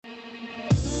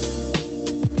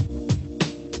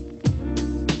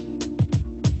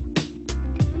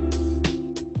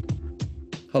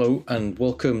Hello and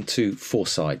welcome to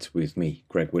Foresight with me,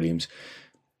 Greg Williams.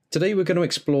 Today we're going to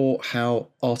explore how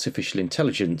artificial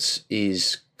intelligence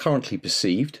is currently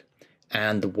perceived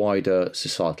and the wider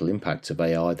societal impacts of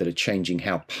AI that are changing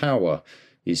how power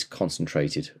is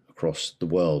concentrated across the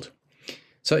world.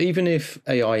 So even if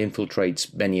AI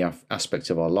infiltrates many aspects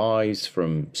of our lives,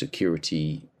 from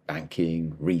security,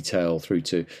 banking, retail, through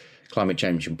to climate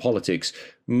change and politics,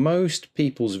 most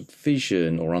people's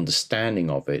vision or understanding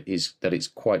of it is that it's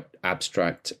quite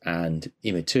abstract and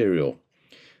immaterial.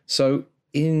 So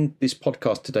in this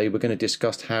podcast today, we're going to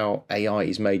discuss how AI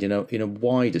is made in a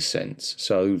wider sense.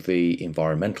 So the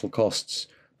environmental costs,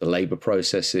 the labor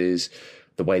processes,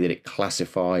 the way that it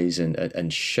classifies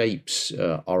and shapes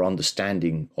our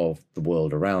understanding of the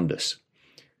world around us.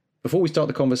 Before we start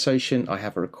the conversation, I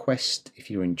have a request. If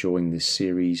you're enjoying this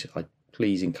series, I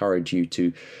please encourage you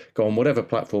to go on whatever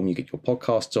platform you get your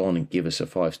podcasts on and give us a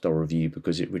 5-star review,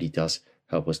 because it really does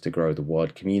help us to grow the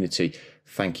wide community.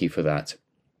 Thank you for that.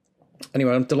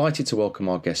 Anyway, I'm delighted to welcome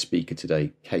our guest speaker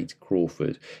today, Kate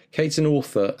Crawford. Kate's an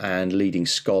author and leading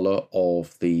scholar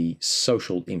of the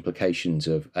social implications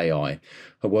of AI.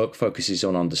 Her work focuses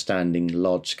on understanding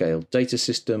large-scale data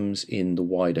systems in the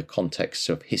wider contexts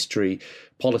of history,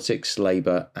 politics,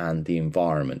 labour, and the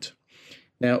environment.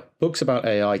 Now, books about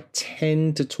AI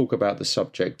tend to talk about the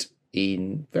subject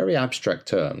in very abstract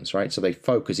terms, right? So they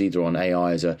focus either on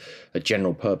AI as a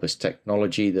general purpose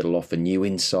technology that'll offer new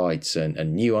insights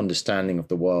and new understanding of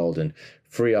the world and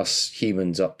free us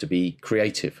humans up to be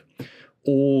creative.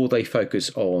 Or they focus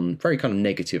on very kind of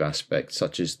negative aspects,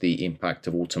 such as the impact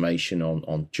of automation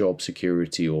on job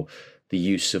security or the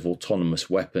use of autonomous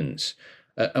weapons.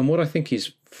 And what I think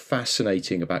is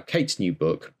fascinating about Kate's new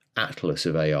book, Atlas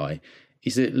of AI,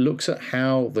 is that it looks at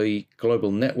how the global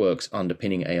networks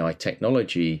underpinning AI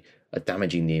technology are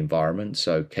damaging the environment.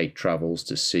 So Kate travels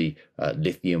to see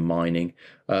lithium mining,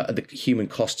 the human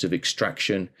costs of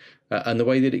extraction, and the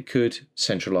way that it could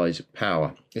centralize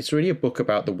power. It's really a book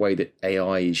about the way that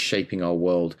AI is shaping our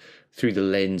world through the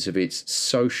lens of its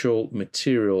social,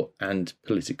 material, and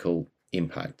political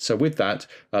impact. So with that,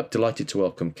 delighted to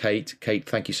welcome Kate. Kate,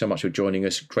 thank you so much for joining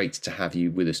us. Great to have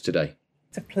you with us today.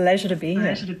 It's a pleasure to be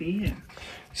here.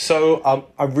 So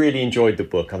I really enjoyed the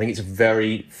book. I think it's a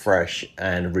very fresh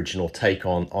and original take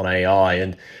on AI.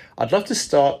 And I'd love to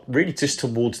start really just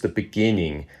towards the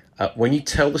beginning, when you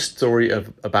tell the story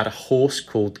about a horse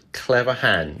called Clever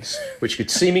Hans, which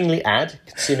could seemingly add,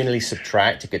 could seemingly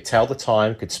subtract, it could tell the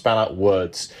time, could spell out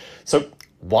words. So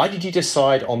why did you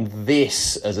decide on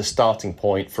this as a starting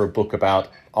point for a book about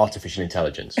artificial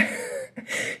intelligence?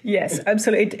 Yes,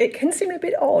 absolutely. It can seem a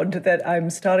bit odd that I'm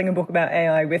starting a book about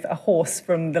AI with a horse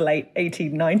from the late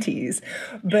 1890s,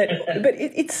 but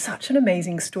it's such an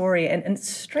amazing story. And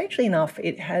strangely enough,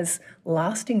 it has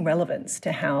lasting relevance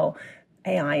to how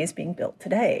AI is being built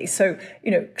today. So,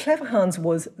 Clever Hans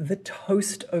was the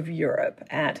toast of Europe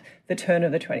at the turn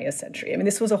of the 20th century. I mean,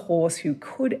 this was a horse who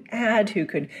could add, who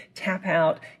could tap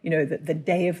out, the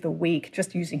day of the week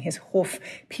just using his hoof.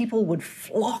 People would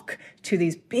flock to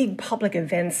these big public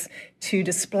events to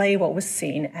display what was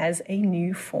seen as a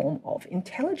new form of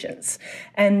intelligence.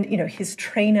 And, his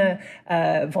trainer,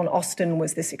 von Osten,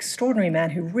 was this extraordinary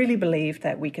man who really believed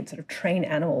that we could sort of train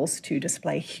animals to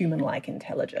display human-like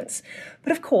intelligence.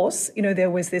 But of course,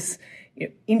 there was this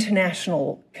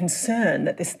international concern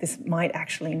that this might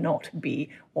actually not be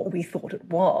what we thought it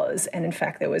was. And in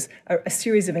fact, there was a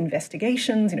series of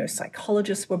investigations,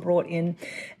 psychologists were brought in.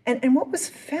 And what was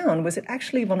found was that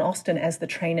actually von Osten, as the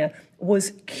trainer,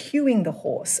 was cueing the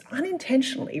horse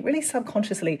unintentionally, really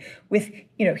subconsciously, with,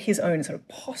 his own sort of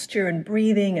posture and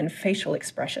breathing and facial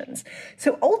expressions.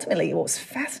 So ultimately, what was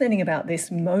fascinating about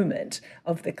this moment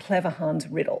of the Clever Hans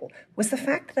riddle was the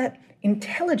fact that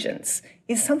intelligence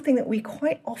is something that we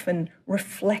quite often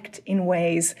reflect in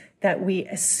ways that we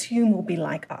assume will be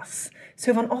like us.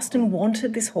 So von Osten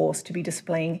wanted this horse to be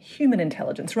displaying human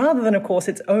intelligence rather than, of course,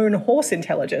 its own horse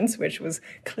intelligence, which was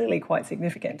clearly quite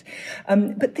significant.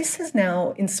 But this has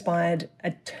now inspired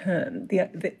a term,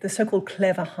 the so-called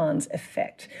Clever Hans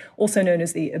effect, also known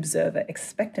as the observer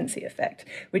expectancy effect,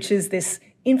 which is this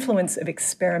influence of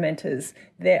experimenters,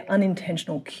 their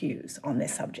unintentional cues on their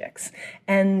subjects.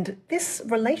 And this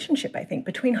relationship, I think,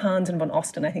 between Hans and von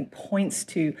Osten, I think, points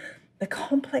to the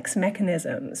complex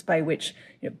mechanisms by which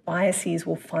biases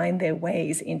will find their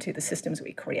ways into the systems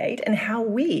we create, and how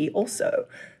we also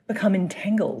become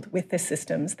entangled with the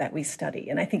systems that we study.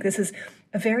 And I think this is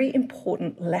a very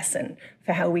important lesson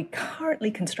for how we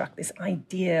currently construct this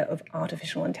idea of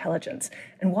artificial intelligence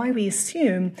and why we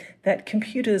assume that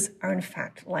computers are in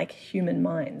fact like human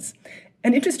minds.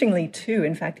 And interestingly too,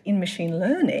 in fact, in machine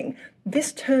learning,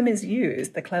 this term is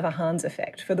used, the Clever-Hans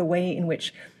effect, for the way in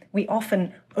which we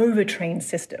often overtrain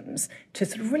systems to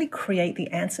sort of really create the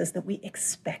answers that we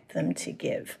expect them to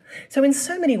give. So in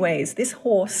so many ways, this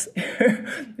horse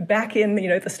back in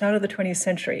the start of the 20th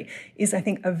century is, I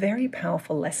think, a very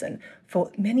powerful lesson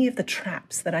for many of the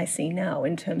traps that I see now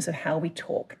in terms of how we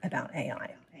talk about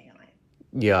AI.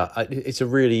 Yeah, it's a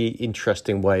really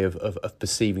interesting way of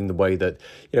perceiving the way that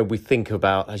we think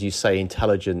about, as you say,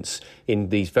 intelligence in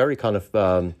these very kind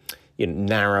of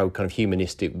narrow kind of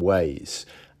humanistic ways.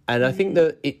 And I think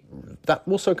that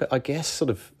also, I guess, sort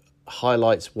of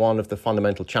highlights one of the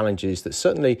fundamental challenges that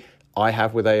certainly I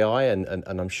have with AI, and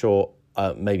I'm sure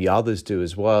maybe others do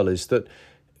as well, is that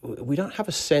we don't have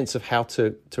a sense of how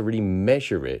to really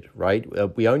measure it,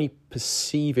 right? We only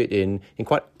perceive it in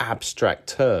quite abstract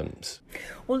terms.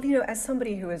 Well, as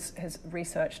somebody who has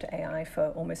researched AI for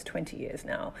almost 20 years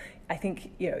now, I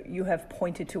think you have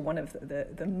pointed to one of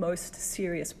the most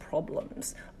serious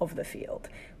problems of the field,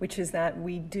 which is that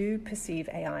we do perceive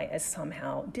AI as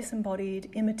somehow disembodied,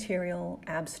 immaterial,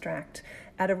 abstract,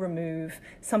 at a remove,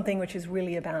 something which is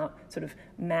really about sort of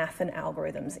math and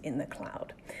algorithms in the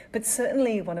cloud. But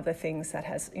certainly one of the things that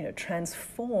has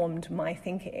transformed my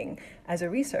thinking as a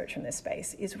researcher in this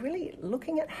space is really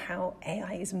looking at how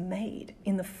AI is made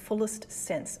in the fullest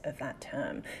sense of that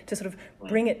term, to sort of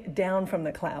bring it down from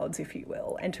the clouds, if you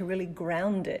will, and to really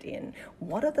ground it in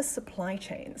what are the supply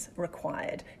chains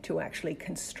required to actually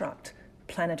construct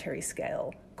planetary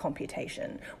scale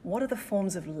computation? What are the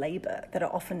forms of labor that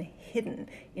are often hidden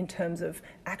in terms of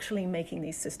actually making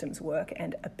these systems work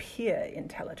and appear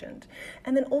intelligent?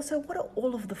 And then also, what are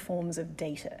all of the forms of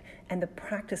data and the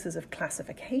practices of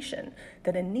classification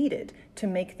that are needed to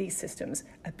make these systems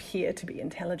appear to be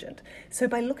intelligent? So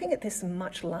by looking at this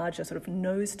much larger sort of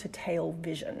nose to tail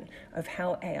vision of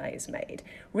how AI is made,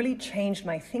 really changed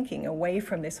my thinking away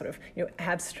from this sort of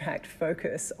abstract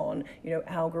focus on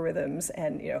algorithms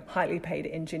and highly paid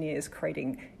engineers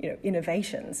creating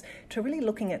innovations, to really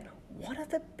looking at what are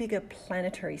the bigger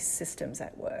planetary systems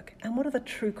at work and what are the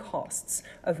true costs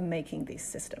of making these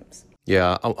systems.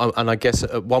 Yeah, and I guess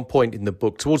at one point in the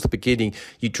book, towards the beginning,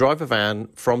 you drive a van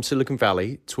from Silicon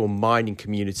Valley to a mining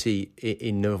community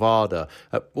in Nevada.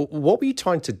 What were you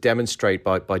trying to demonstrate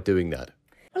by doing that?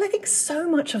 Well, I think so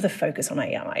much of the focus on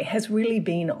AI has really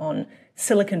been on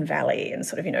Silicon Valley and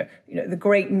sort of, the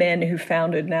great men who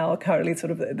founded now are currently sort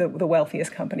of the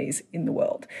wealthiest companies in the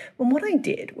world. And what I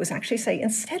did was actually say,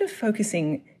 instead of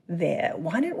focusing there,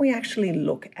 why don't we actually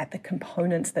look at the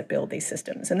components that build these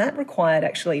systems? And that required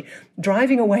actually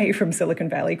driving away from Silicon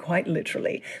Valley, quite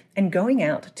literally, and going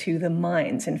out to the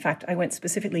mines. In fact, I went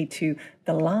specifically to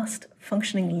the last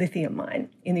functioning lithium mine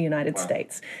in the United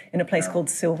States in a place called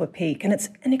Silver Peak. And it's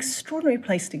an extraordinary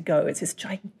place to go. It's this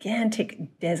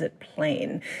gigantic desert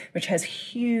plain, which has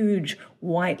huge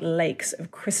white lakes of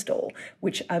crystal,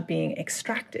 which are being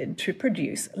extracted to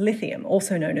produce lithium,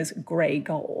 also known as grey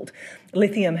gold.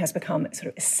 Lithium has become sort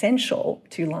of essential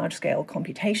to large-scale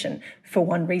computation for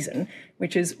one reason,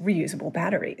 which is reusable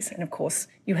batteries. And of course,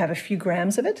 you have a few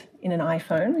grams of it in an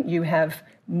iPhone. You have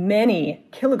many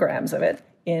kilograms of it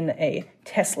in a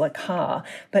Tesla car.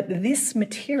 But this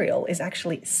material is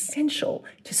actually essential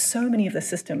to so many of the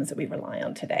systems that we rely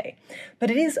on today.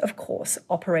 But it is, of course,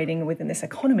 operating within this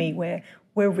economy where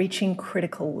we're reaching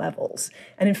critical levels.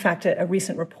 And in fact, a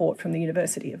recent report from the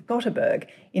University of Gothenburg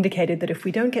indicated that if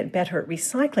we don't get better at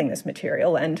recycling this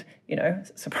material, and,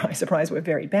 surprise, surprise, we're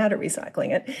very bad at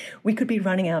recycling it, we could be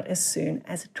running out as soon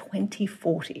as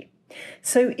 2040.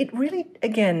 So it really,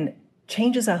 again,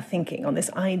 changes our thinking on this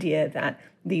idea that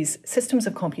these systems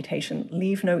of computation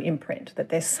leave no imprint, that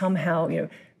there's somehow,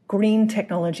 green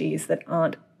technologies that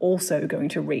aren't also going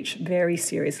to reach very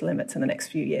serious limits in the next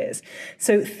few years.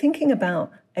 So thinking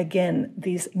about, again,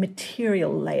 these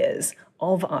material layers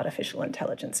of artificial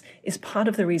intelligence is part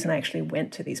of the reason I actually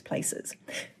went to these places.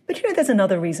 But, there's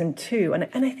another reason too,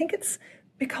 and I think it's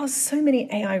because so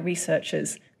many AI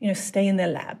researchers, stay in their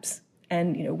labs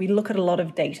and, we look at a lot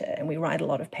of data and we write a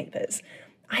lot of papers.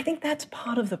 I think that's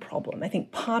part of the problem. I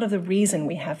think part of the reason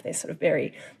we have this sort of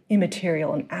very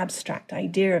immaterial and abstract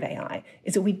idea of AI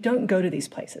is that we don't go to these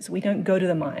places. We don't go to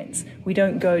the mines. We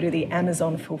don't go to the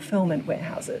Amazon fulfillment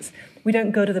warehouses. We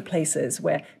don't go to the places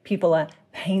where people are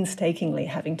painstakingly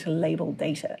having to label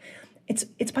data.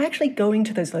 It's by actually going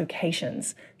to those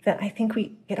locations that I think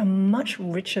we get a much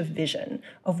richer vision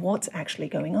of what's actually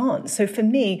going on. So for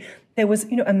me, there was,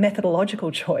 a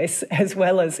methodological choice as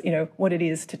well as, what it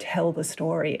is to tell the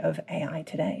story of AI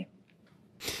today.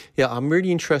 Yeah, I'm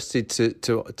really interested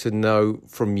to know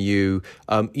from you.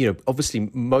 Obviously,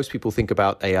 most people think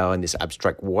about AI in this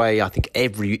abstract way. I think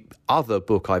every other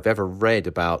book I've ever read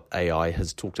about AI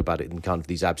has talked about it in kind of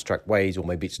these abstract ways, or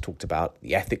maybe it's talked about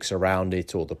the ethics around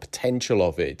it or the potential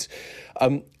of it.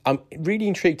 I'm really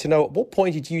intrigued to know, at what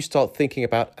point did you start thinking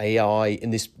about AI in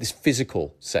this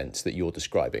physical sense that you're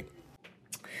describing?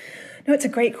 No, it's a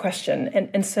great question.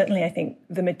 And certainly I think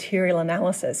the material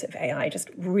analysis of AI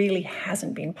just really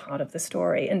hasn't been part of the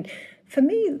story. And for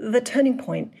me, the turning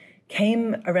point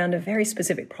came around a very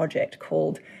specific project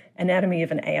called Anatomy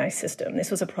of an AI System. This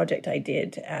was a project I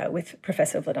did with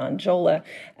Professor Vladan Jola,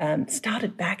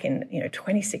 started back in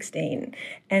 2016.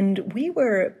 And we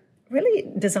were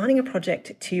really designing a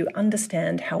project to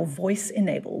understand how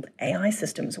voice-enabled AI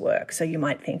systems work. So you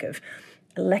might think of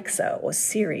Alexa or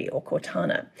Siri or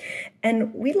Cortana.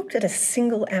 And we looked at a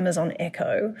single Amazon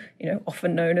Echo,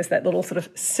 often known as that little sort of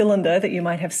cylinder that you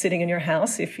might have sitting in your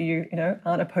house if you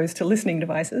aren't opposed to listening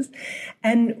devices.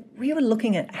 And we were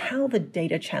looking at how the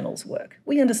data channels work.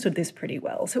 We understood this pretty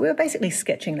well. So we were basically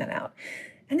sketching that out.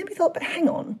 And then we thought, but hang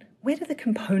on, where do the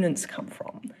components come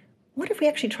from? What if we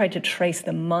actually tried to trace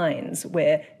the mines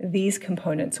where these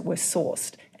components were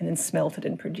sourced and then smelted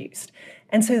and produced?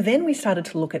 And so then we started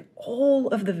to look at all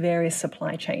of the various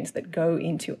supply chains that go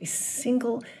into a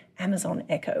single Amazon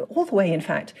Echo, all the way, in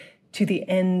fact, to the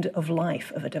end of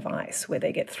life of a device, where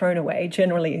they get thrown away,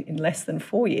 generally in less than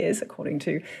 4 years, according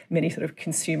to many sort of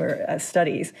consumer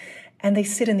studies. And they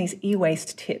sit in these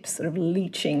e-waste tips, sort of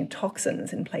leaching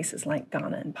toxins in places like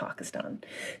Ghana and Pakistan.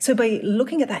 So by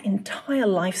looking at that entire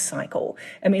life cycle,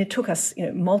 it took us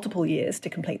multiple years to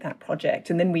complete that project.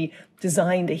 And then we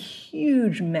designed a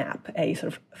huge map, a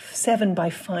sort of 7 by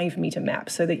 5 meter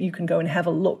map, so that you can go and have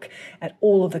a look at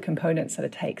all of the components that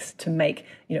it takes to make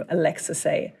Alexa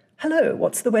say, "Hello,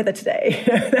 what's the weather today?"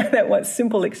 That one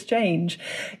simple exchange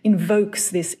invokes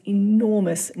this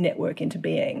enormous network into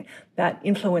being that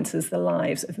influences the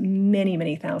lives of many,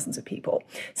 many thousands of people.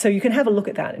 So you can have a look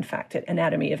at that, in fact, at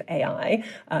Anatomy of AI.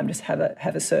 Just have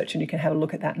a search and you can have a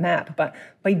look at that map. But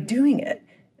by doing it,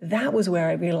 that was where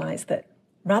I realized that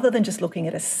rather than just looking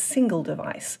at a single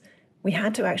device, we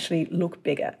had to actually look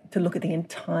bigger, to look at the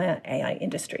entire AI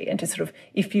industry and to sort of,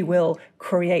 if you will,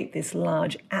 create this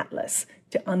large atlas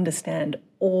to understand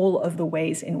all of the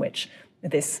ways in which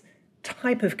this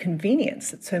type of convenience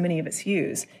that so many of us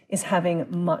use is having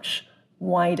much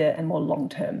wider and more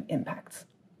long-term impacts.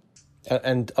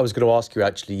 And I was going to ask you,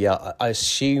 actually, I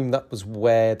assume that was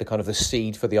where the kind of the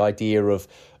seed for the idea of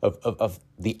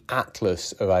the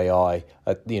Atlas of AI,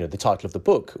 the title of the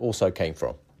book, also came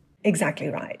from. Exactly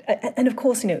right. And of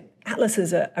course,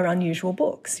 atlases are unusual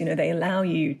books. They allow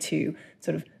you to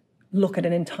sort of look at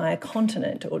an entire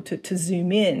continent or to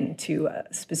zoom in to a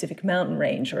specific mountain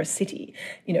range or a city.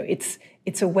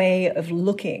 It's a way of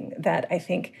looking that I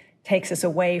think takes us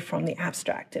away from the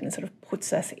abstract and sort of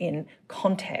puts us in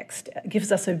context,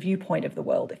 gives us a viewpoint of the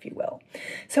world, if you will.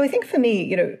 So I think for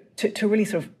me, to really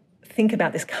sort of think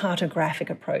about this cartographic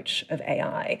approach of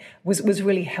AI was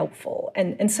really helpful.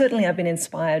 And certainly I've been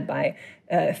inspired by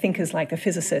thinkers like the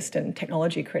physicist and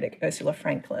technology critic Ursula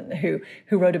Franklin,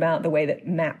 who wrote about the way that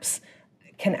maps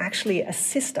can actually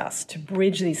assist us to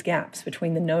bridge these gaps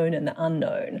between the known and the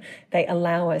unknown. They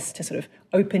allow us to sort of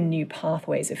open new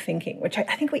pathways of thinking, which I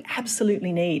think we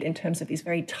absolutely need in terms of these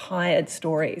very tired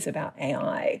stories about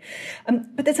AI.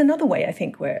 But there's another way, I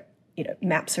think, where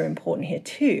maps are important here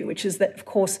too, which is that, of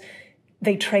course,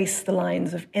 they trace the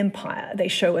lines of empire. They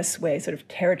show us where sort of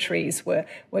territories were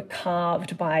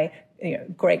carved by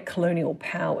great colonial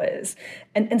powers.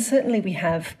 And certainly we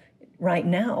have right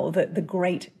now the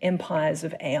great empires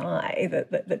of AI,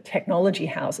 the technology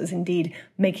houses indeed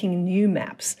making new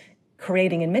maps,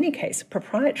 creating, in many cases,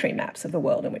 proprietary maps of the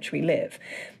world in which we live.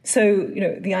 So,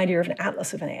 the idea of an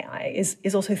atlas of an AI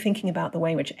is also thinking about the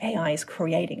way in which AI is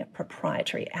creating a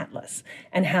proprietary atlas,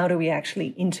 and how do we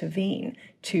actually intervene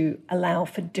to allow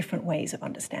for different ways of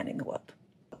understanding the world.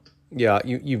 Yeah,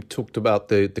 you talked about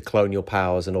the colonial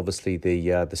powers and obviously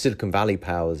the Silicon Valley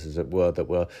powers, as it were, that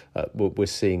we're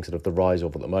seeing sort of the rise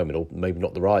of at the moment, or maybe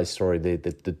not the rise, sorry, the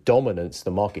dominance,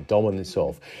 the market dominance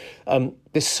of.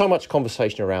 There's so much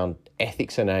conversation around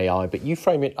ethics and AI, but you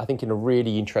frame it, I think, in a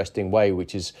really interesting way,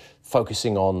 which is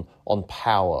focusing on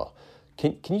power.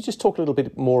 Can you just talk a little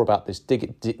bit more about this, dig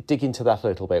into that a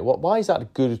little bit? Why is that a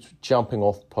good jumping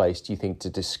off place, do you think, to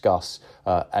discuss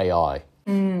AI?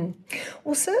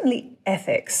 Well, certainly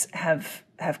ethics have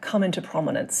have come into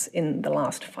prominence in the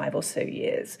last 5 or so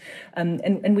years.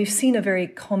 And we've seen a very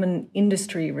common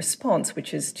industry response,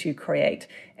 which is to create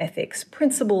ethics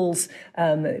principles.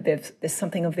 There's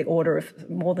something of the order of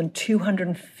more than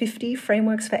 250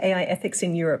 frameworks for AI ethics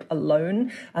in Europe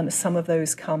alone. Some of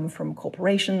those come from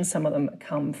corporations, some of them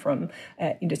come from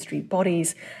industry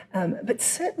bodies. But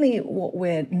certainly what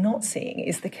we're not seeing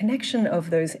is the connection of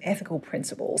those ethical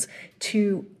principles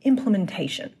to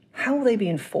implementation. How will they be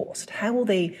enforced? How will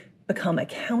they become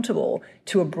accountable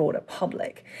to a broader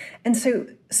public? And so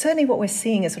certainly what we're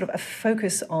seeing is sort of a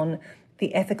focus on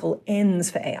the ethical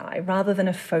ends for AI rather than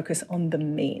a focus on the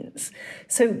means.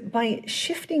 So by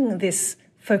shifting this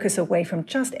focus away from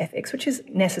just ethics, which is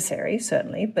necessary,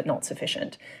 certainly, but not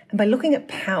sufficient, and by looking at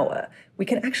power, we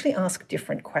can actually ask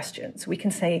different questions. We can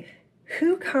say,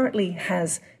 who currently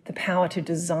has the power to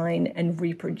design and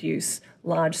reproduce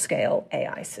large-scale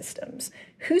AI systems?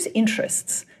 Whose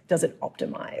interests does it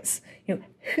optimize?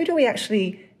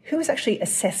 Who is actually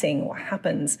assessing what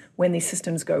happens when these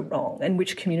systems go wrong and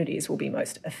which communities will be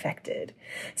most affected?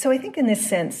 So I think in this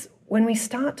sense, when we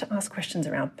start to ask questions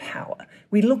around power,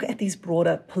 we look at these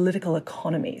broader political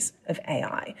economies of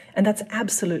AI, and that's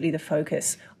absolutely the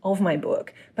focus of my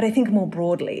book. But I think more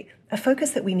broadly, a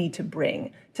focus that we need to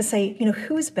bring to say,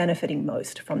 who is benefiting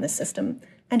most from this system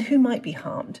and who might be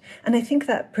harmed? And I think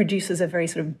that produces a very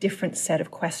sort of different set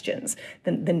of questions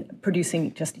than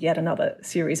producing just yet another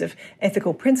series of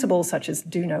ethical principles such as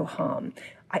do no harm.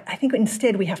 I think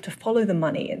instead we have to follow the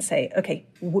money and say, okay,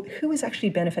 who is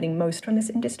actually benefiting most from this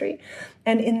industry?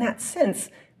 And in that sense,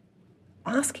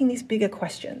 asking these bigger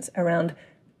questions around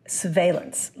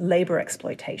surveillance, labor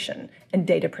exploitation, and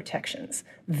data protections,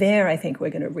 there I think we're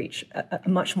going to reach a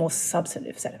much more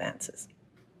substantive set of answers.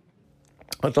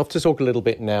 I'd love to talk a little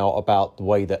bit now about the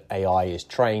way that AI is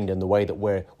trained and the way that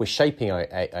we're shaping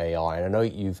AI. And I know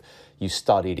you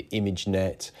studied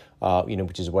ImageNet,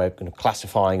 which is a way of kind of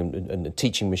classifying and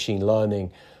teaching machine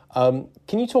learning.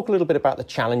 Can you talk a little bit about the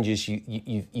challenges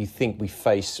you think we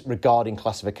face regarding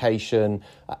classification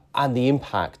and the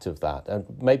impact of that, and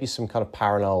maybe some kind of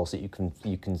parallels that you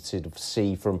can sort of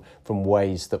see from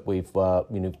ways that we've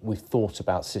thought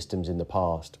about systems in the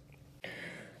past?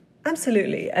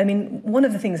 Absolutely. I mean, one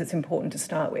of the things that's important to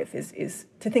start with is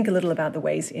to think a little about the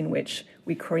ways in which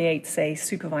we create, say,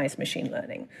 supervised machine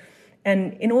learning.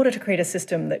 And in order to create a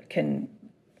system that can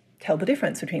tell the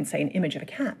difference between, say, an image of a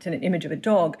cat and an image of a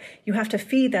dog, you have to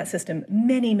feed that system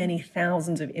many, many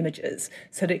thousands of images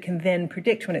so that it can then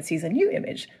predict when it sees a new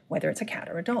image, whether it's a cat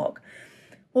or a dog.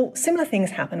 Well, similar things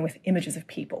happen with images of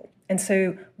people. And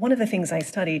so one of the things I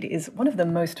studied is one of the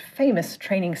most famous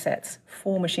training sets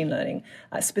for machine learning,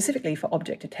 specifically for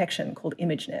object detection, called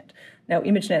ImageNet. Now,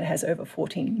 ImageNet has over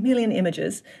 14 million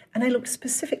images, and I looked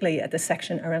specifically at the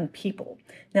section around people.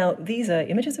 Now, these are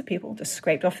images of people just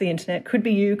scraped off the internet. Could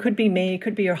be you, could be me,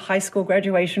 could be your high school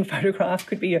graduation photograph,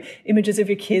 could be your images of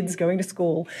your kids going to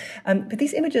school. But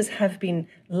these images have been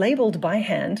labeled by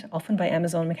hand, often by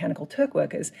Amazon Mechanical Turk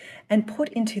workers, and put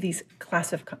into these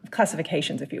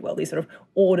classifications, if you will, these sort of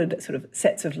ordered sort of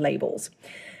sets of labels.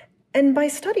 And by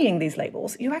studying these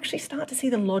labels, you actually start to see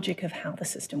the logic of how the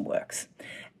system works.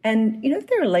 And,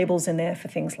 there are labels in there for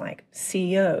things like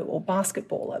CEO or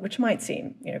basketballer, which might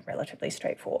seem, relatively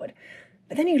straightforward.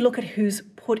 But then you look at who's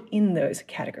put in those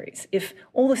categories. If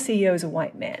all the CEOs are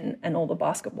white men and all the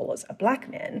basketballers are black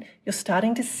men, you're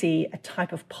starting to see a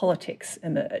type of politics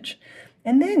emerge.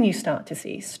 And then you start to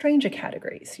see stranger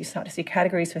categories. You start to see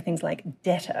categories for things like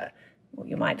debtor. Well,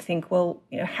 you might think,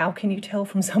 how can you tell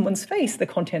from someone's face the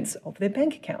contents of their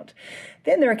bank account?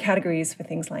 Then there are categories for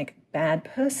things like bad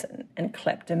person and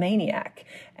kleptomaniac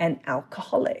and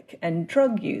alcoholic and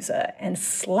drug user and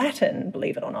slattern,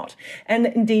 believe it or not. And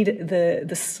indeed,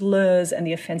 the slurs and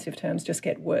the offensive terms just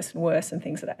get worse and worse, and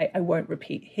things that I won't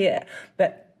repeat here.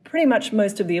 But pretty much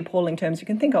most of the appalling terms you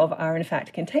can think of are in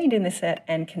fact contained in this set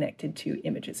and connected to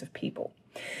images of people.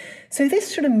 So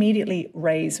this should immediately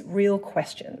raise real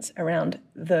questions around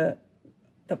the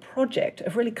project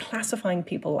of really classifying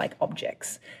people like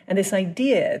objects, and this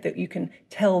idea that you can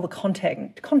tell the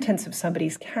contents of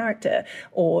somebody's character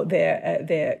or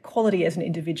their quality as an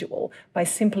individual by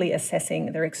simply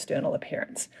assessing their external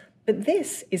appearance. But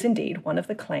this is indeed one of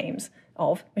the claims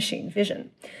of machine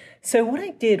vision. So what I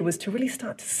did was to really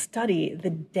start to study the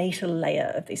data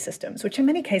layer of these systems, which in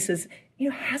many cases,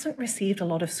 hasn't received a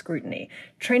lot of scrutiny.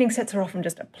 Training sets are often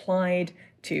just applied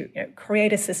to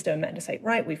create a system and to say,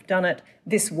 right, we've done it,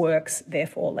 this works,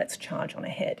 therefore let's charge on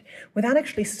ahead, without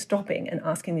actually stopping and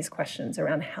asking these questions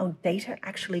around how data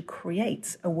actually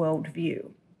creates a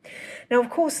worldview. Now, of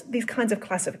course, these kinds of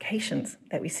classifications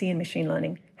that we see in machine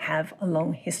learning have a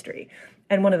long history.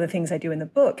 And one of the things I do in the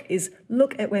book is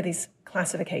look at where these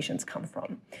classifications come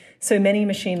from. So many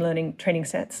machine learning training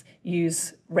sets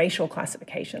use racial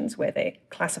classifications where they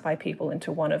classify people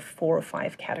into one of 4 or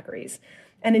 5 categories.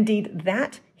 And indeed,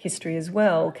 that history as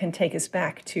well can take us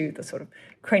back to the sort of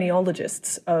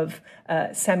craniologists of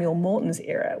Samuel Morton's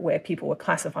era, where people were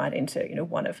classified into,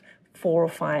 one of 4 or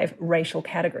 5 racial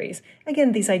categories.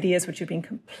 Again, these ideas which have been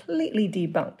completely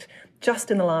debunked just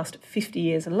in the last 50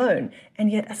 years alone,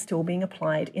 and yet are still being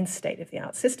applied in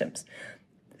state-of-the-art systems.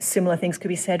 Similar things could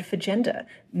be said for gender.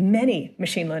 Many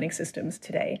machine learning systems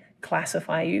today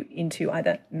classify you into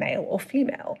either male or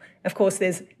female. Of course,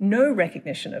 there's no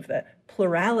recognition of the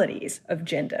pluralities of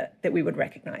gender that we would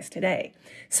recognize today.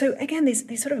 So again,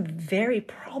 these sort of very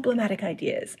problematic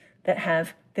ideas that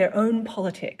have their own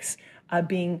politics are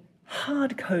being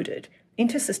hard-coded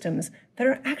into systems that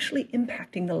are actually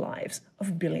impacting the lives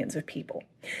of billions of people.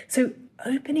 So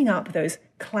opening up those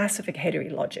classificatory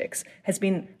logics has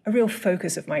been a real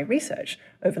focus of my research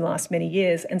over the last many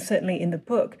years, and certainly in the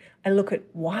book, I look at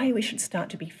why we should start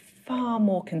to be far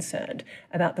more concerned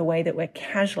about the way that we're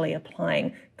casually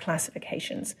applying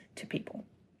classifications to people.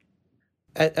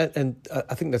 And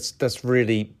I think that's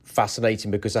really fascinating,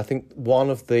 because I think one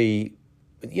of the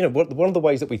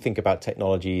ways that we think about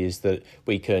technology is that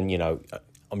we can,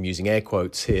 I'm using air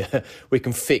quotes here, we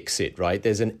can fix it, right?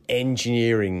 There's an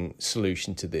engineering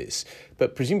solution to this.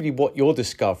 But presumably what you're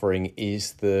discovering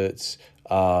is that,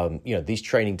 these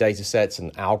training data sets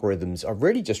and algorithms are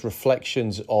really just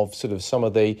reflections of sort of some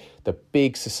of the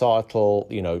big societal,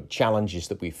 challenges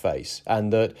that we face.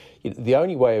 And that the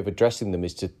only way of addressing them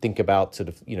is to think about sort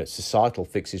of, societal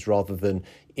fixes rather than,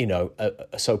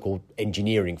 a so-called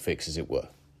engineering fix, as it were.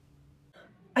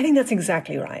 I think that's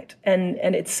exactly right. And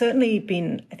it's certainly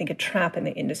been, I think, a trap in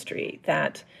the industry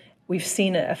that we've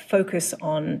seen a focus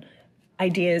on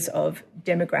ideas of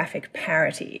demographic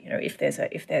parity. If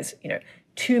there's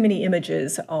too many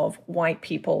images of white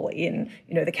people in,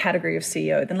 the category of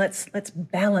CEO, then let's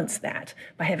balance that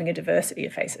by having a diversity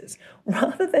of faces,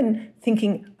 rather than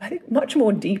thinking, I think, much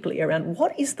more deeply around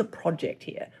what is the project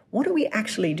here? What are we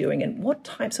actually doing, and what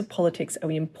types of politics are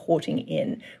we importing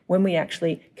in when we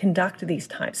actually conduct these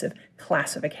types of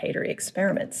classificatory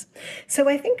experiments? So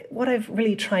I think what I've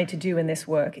really tried to do in this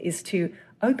work is to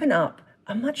open up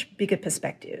a much bigger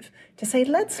perspective, to say,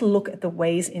 let's look at the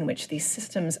ways in which these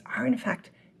systems are in fact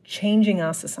changing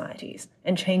our societies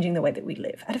and changing the way that we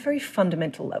live at a very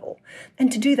fundamental level.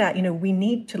 And to do that, we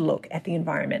need to look at the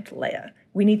environmental layer.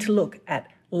 We need to look at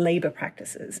labor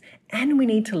practices, and we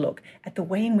need to look at the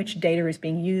way in which data is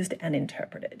being used and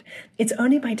interpreted. It's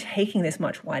only by taking this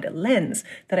much wider lens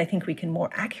that I think we can more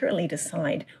accurately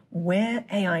decide where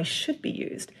AI should be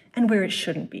used and where it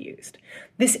shouldn't be used.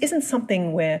 This isn't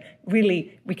something where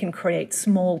really we can create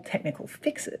small technical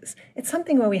fixes. It's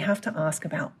something where we have to ask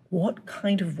about what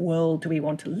kind of world do we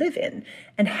want to live in,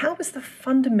 and how is the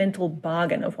fundamental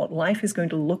bargain of what life is going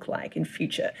to look like in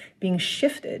future being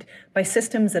shifted by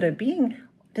systems that are being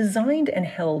designed and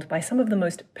held by some of the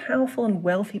most powerful and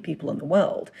wealthy people in the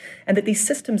world, and that these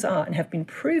systems are, and have been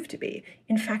proved to be,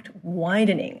 in fact,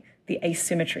 widening the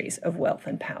asymmetries of wealth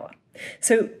and power.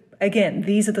 So again,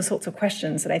 these are the sorts of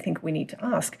questions that I think we need to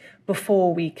ask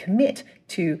before we commit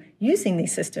to using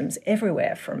these systems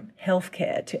everywhere, from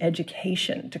healthcare to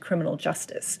education to criminal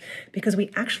justice, because we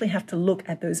actually have to look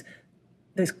at those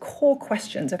core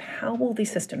questions of how will these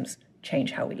systems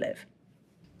change how we live.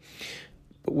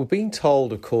 But we're being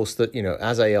told, of course, that,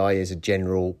 as AI is a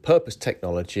general purpose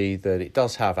technology, that it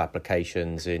does have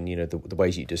applications in, the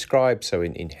ways you described, so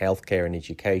in healthcare and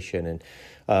education and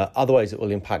other ways that will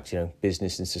impact,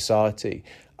 business and society.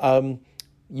 One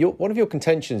of your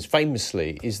contentions,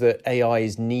 famously, is that AI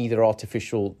is neither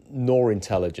artificial nor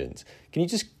intelligent. Can you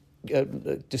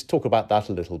just talk about that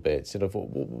a little bit? Sort of,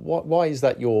 why is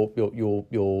that your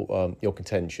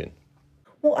contention?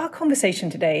 Well, our conversation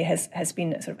today has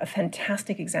been sort of a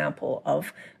fantastic example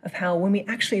of how, when we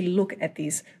actually look at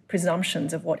these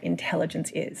presumptions of what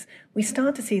intelligence is, we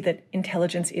start to see that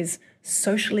intelligence is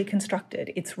socially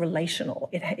constructed, it's relational,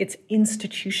 it's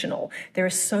institutional. There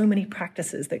are so many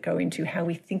practices that go into how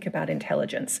we think about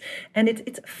intelligence, and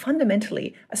it's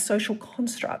fundamentally a social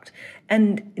construct.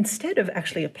 And instead of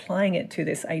actually applying it to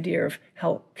this idea of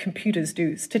how computers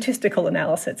do statistical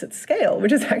analysis at scale,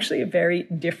 which is actually a very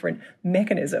different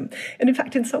mechanism. And in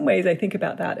fact, in some ways, I think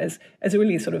about that as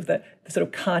really sort of the sort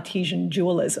of Cartesian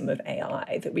dualism of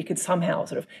AI, that we could somehow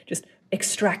sort of just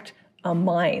extract our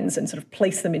minds and sort of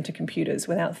place them into computers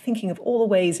without thinking of all the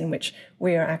ways in which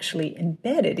we are actually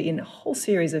embedded in a whole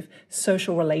series of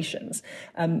social relations.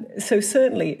 So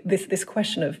certainly this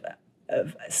question of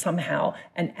of somehow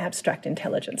an abstract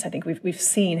intelligence. I think we've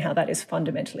seen how that is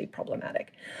fundamentally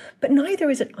problematic. But neither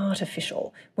is it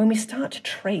artificial. When we start to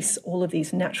trace all of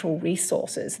these natural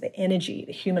resources, the energy,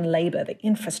 the human labor, the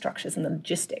infrastructures and the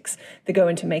logistics that go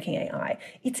into making AI,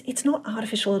 it's not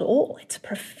artificial at all. It's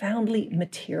profoundly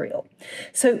material.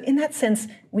 So in that sense,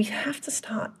 we have to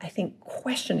start, I think,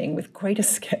 questioning with greater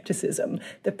skepticism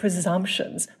the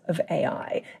presumptions of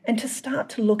AI, and to start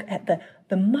to look at the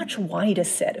much wider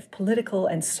set of political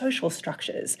and social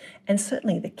structures, and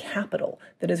certainly the capital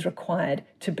that is required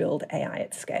to build AI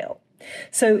at scale.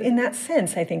 So in that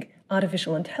sense, I think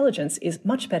artificial intelligence is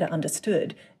much better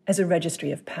understood as a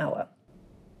registry of power.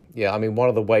 Yeah, I mean, one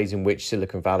of the ways in which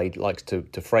Silicon Valley likes to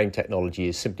frame technology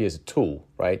is simply as a tool,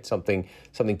 right? Something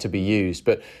to be used.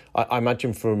 But I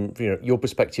imagine from your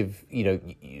perspective,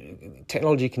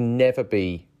 technology can never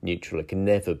be neutral. It can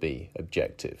never be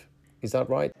objective. Is that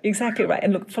right? Exactly right.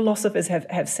 And look, philosophers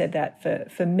have said that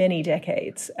for many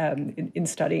decades in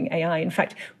studying AI. In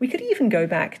fact, we could even go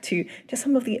back to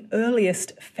some of the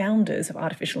earliest founders of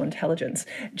artificial intelligence.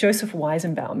 Joseph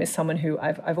Weizenbaum is someone who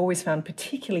I've always found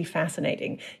particularly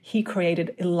fascinating. He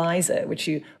created ELIZA, which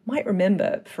you might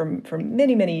remember from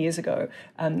many, many years ago,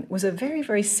 was a very,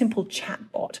 very simple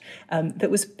chatbot that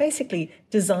was basically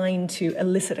designed to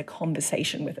elicit a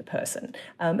conversation with a person.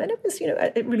 And it was,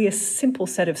 really a simple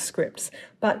set of scripts.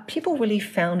 But people really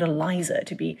found ELIZA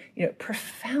to be,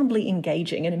 profoundly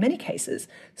engaging, and in many cases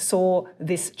saw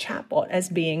this chatbot as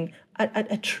being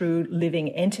a true living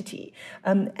entity.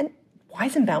 And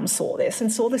Weizenbaum saw this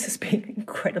as being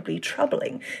incredibly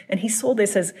troubling. And he saw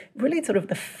this as really sort of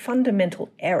the fundamental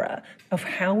error of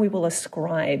how we will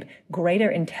ascribe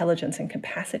greater intelligence and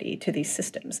capacity to these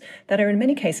systems that are in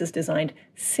many cases designed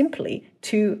simply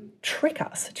to trick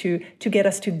us, to get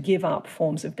us to give up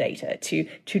forms of data,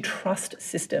 to trust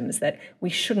systems that we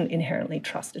shouldn't inherently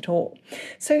trust at all.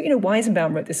 So,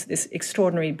 Weizenbaum wrote this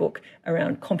extraordinary book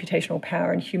around computational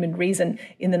power and human reason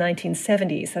in the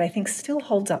 1970s that I think still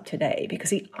holds up today,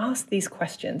 because he asked these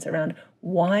questions around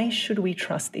why should we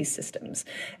trust these systems?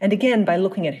 And again, by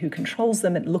looking at who controls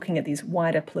them and looking at these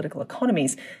wider political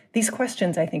economies, these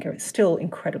questions, I think, are still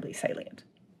incredibly salient.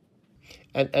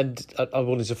 And I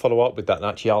wanted to follow up with that and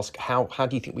actually ask, how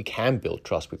do you think we can build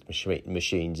trust with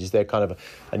machines? Is there kind of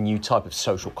a new type of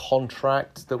social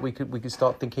contract that we could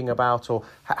start thinking about, or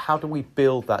how do we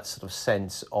build that sort of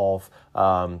sense of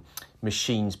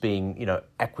machines being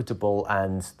equitable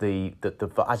and the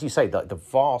as you say, the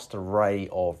vast array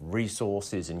of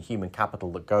resources and human capital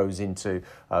that goes into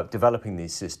developing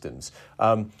these systems?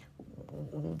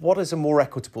 What does a more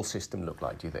equitable system look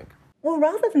like, do you think? Well,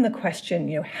 rather than the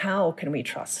question, how can we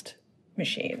trust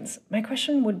machines? My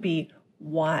question would be,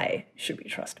 why should we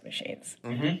trust machines?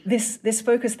 Mm-hmm. This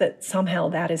focus that somehow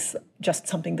that is just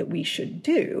something that we should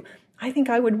do, I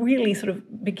think I would really sort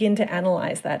of begin to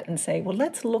analyze that and say, well,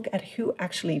 let's look at who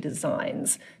actually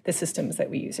designs the systems that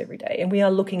we use every day. And we are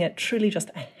looking at truly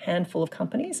just a handful of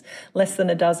companies. Less than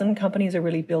a dozen companies are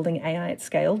really building AI at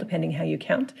scale, depending how you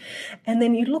count. And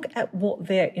then you look at what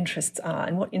their interests are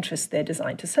and what interests they're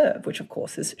designed to serve, which of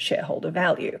course is shareholder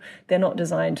value. They're not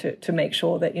designed to make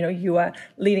sure that, you are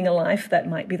leading a life that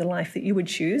might be the life that you would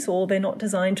choose, or they're not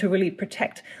designed to really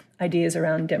protect ideas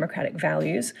around democratic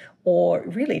values, or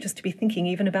really just to be thinking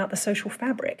even about the social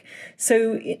fabric.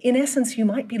 So in essence, you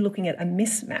might be looking at a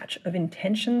mismatch of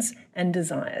intentions and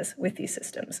desires with these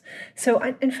systems. So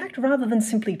in fact, rather than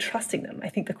simply trusting them, I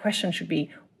think the question should be,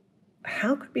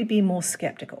 how could we be more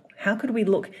skeptical? How could we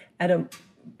look at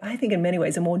I think in many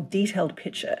ways, a more detailed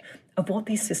picture of what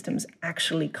these systems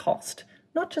actually cost,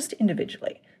 not just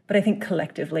individually, but I think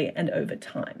collectively and over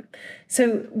time.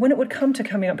 So when it would come to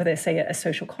coming up with, say, a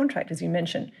social contract, as you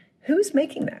mentioned, who's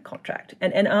making that contract?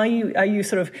 And are you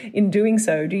sort of, in doing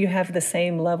so, do you have the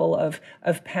same level of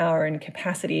power and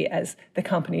capacity as the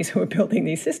companies who are building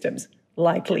these systems?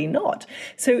 Likely not.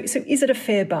 So is it a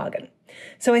fair bargain?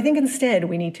 So I think instead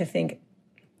we need to think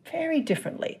very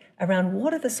differently around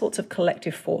what are the sorts of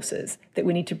collective forces that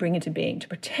we need to bring into being to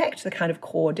protect the kind of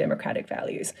core democratic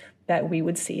values that we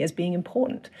would see as being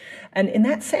important. And in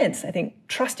that sense, I think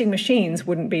trusting machines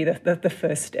wouldn't be the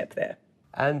first step there.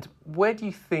 And where do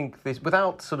you think this,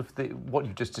 without sort of what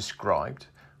you've just described,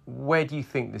 where do you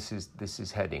think this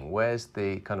is heading? Where's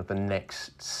the kind of the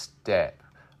next step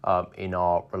in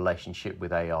our relationship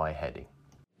with AI heading?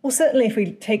 Well, certainly if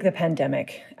we take the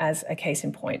pandemic as a case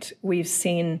in point, we've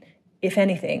seen, if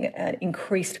anything, an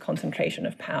increased concentration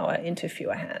of power into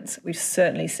fewer hands. We've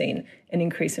certainly seen an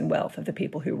increase in wealth of the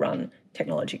people who run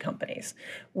technology companies.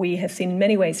 We have seen in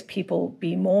many ways people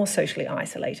be more socially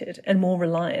isolated and more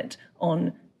reliant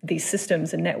on these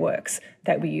systems and networks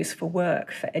that we use for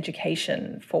work, for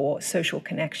education, for social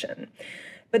connection.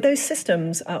 But those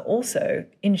systems are also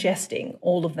ingesting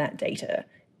all of that data,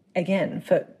 again,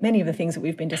 for many of the things that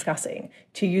we've been discussing,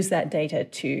 to use that data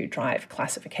to drive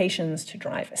classifications, to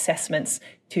drive assessments,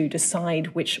 to decide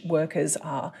which workers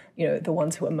are, the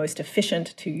ones who are most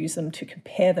efficient, to use them to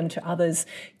compare them to others,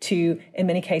 to, in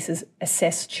many cases,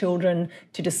 assess children,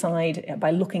 to decide by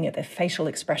looking at their facial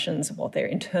expressions what their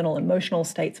internal emotional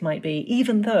states might be,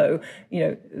 even though,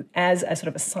 as a sort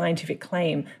of a scientific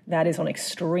claim, that is on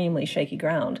extremely shaky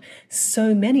ground.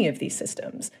 So many of these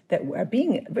systems that are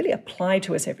being really applied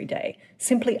to us every day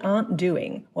simply aren't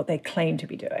doing what they claim to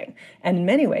be doing. And in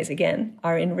many ways, again,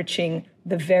 are enriching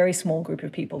the very small group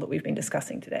of people that we've been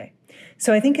discussing today.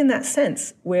 So I think in that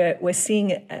sense, we're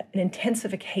seeing an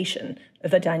intensification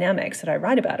of the dynamics that I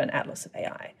write about in Atlas of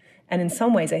AI. And in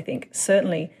some ways, I think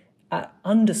certainly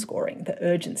underscoring the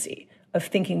urgency of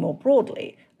thinking more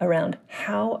broadly around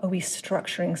how are we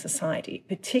structuring society,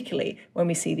 particularly when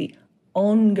we see the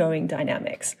ongoing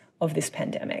dynamics of this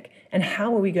pandemic, and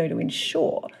how are we going to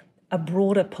ensure a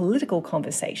broader political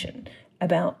conversation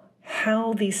about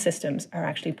how these systems are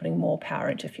actually putting more power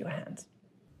into fewer hands.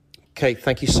 Kate,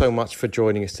 thank you so much for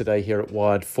joining us today here at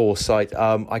Wired Foresight.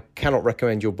 I cannot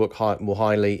recommend your book more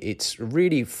highly. It's a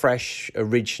really fresh,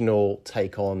 original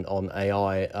take on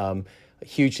AI,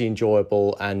 hugely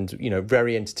enjoyable and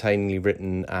very entertainingly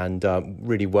written and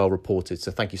really well reported.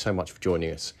 So thank you so much for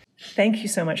joining us. Thank you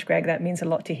so much, Greg. That means a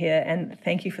lot to hear. And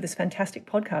thank you for this fantastic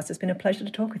podcast. It's been a pleasure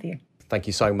to talk with you. Thank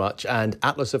you so much. And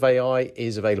Atlas of AI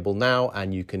is available now,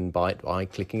 and you can buy it by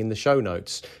clicking in the show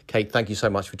notes. Kate, thank you so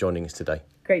much for joining us today.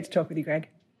 Great to talk with you, Greg.